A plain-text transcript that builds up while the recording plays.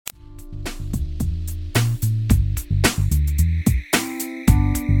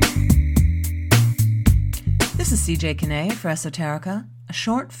CJ Kinney for Esoterica, a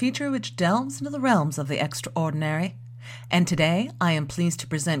short feature which delves into the realms of the extraordinary. And today I am pleased to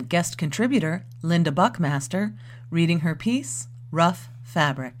present guest contributor Linda Buckmaster, reading her piece, Rough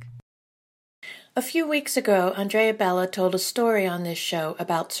Fabric. A few weeks ago, Andrea Bella told a story on this show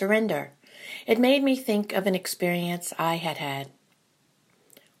about surrender. It made me think of an experience I had had.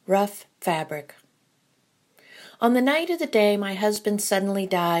 Rough fabric. On the night of the day my husband suddenly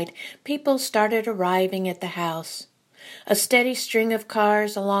died, people started arriving at the house. A steady string of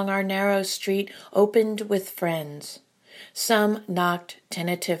cars along our narrow street opened with friends. Some knocked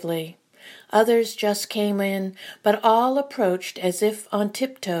tentatively. Others just came in, but all approached as if on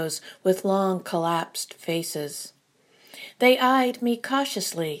tiptoes with long collapsed faces. They eyed me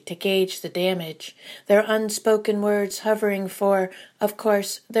cautiously to gauge the damage, their unspoken words hovering for, of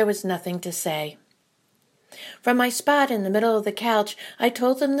course, there was nothing to say. From my spot in the middle of the couch, I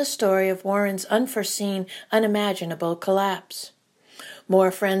told them the story of Warren's unforeseen, unimaginable collapse.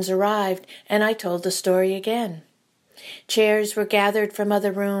 More friends arrived, and I told the story again. Chairs were gathered from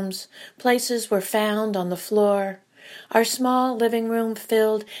other rooms. Places were found on the floor. Our small living room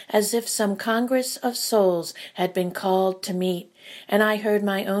filled as if some congress of souls had been called to meet, and I heard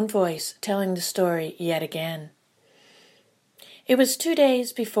my own voice telling the story yet again. It was 2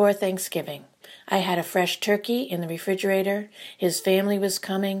 days before Thanksgiving. I had a fresh turkey in the refrigerator, his family was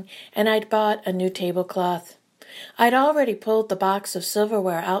coming, and I'd bought a new tablecloth. I'd already pulled the box of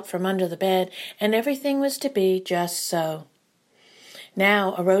silverware out from under the bed, and everything was to be just so.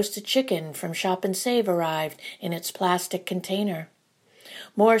 Now a roasted chicken from Shop and Save arrived in its plastic container.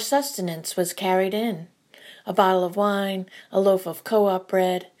 More sustenance was carried in. A bottle of wine, a loaf of co-op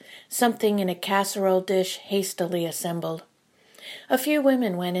bread, something in a casserole dish hastily assembled. A few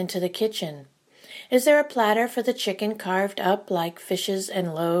women went into the kitchen. Is there a platter for the chicken carved up like fishes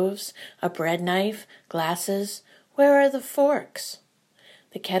and loaves, a bread knife, glasses? Where are the forks?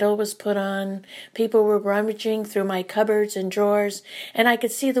 The kettle was put on, people were rummaging through my cupboards and drawers, and I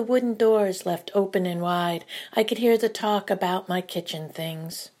could see the wooden doors left open and wide. I could hear the talk about my kitchen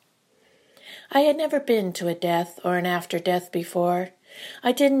things. I had never been to a death or an after-death before.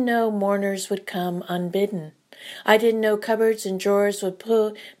 I didn't know mourners would come unbidden. I didn't know cupboards and drawers would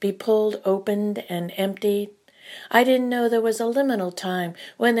be pulled opened and emptied. I didn't know there was a liminal time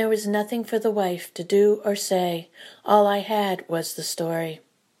when there was nothing for the wife to do or say. All I had was the story.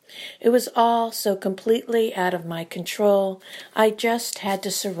 It was all so completely out of my control, I just had to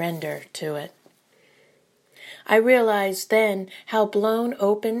surrender to it. I realized then how blown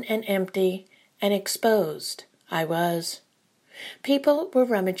open and empty and exposed I was. People were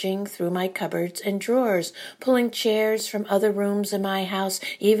rummaging through my cupboards and drawers, pulling chairs from other rooms in my house,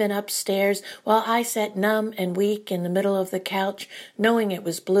 even upstairs, while I sat numb and weak in the middle of the couch, knowing it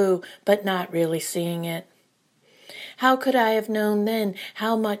was blue, but not really seeing it. How could I have known then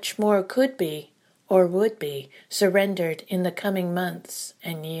how much more could be, or would be, surrendered in the coming months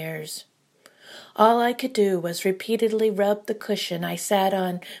and years? All I could do was repeatedly rub the cushion I sat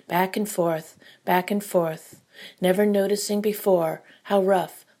on back and forth, never noticing before how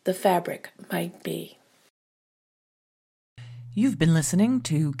rough the fabric might be. You've been listening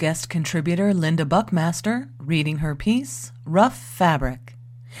to guest contributor Linda Buckmaster reading her piece, Rough Fabric.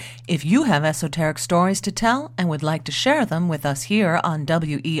 If you have esoteric stories to tell and would like to share them with us here on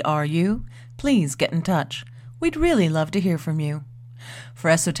WERU, please get in touch. We'd really love to hear from you. For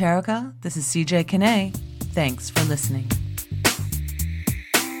Esoterica, this is CJ Kinney. Thanks for listening.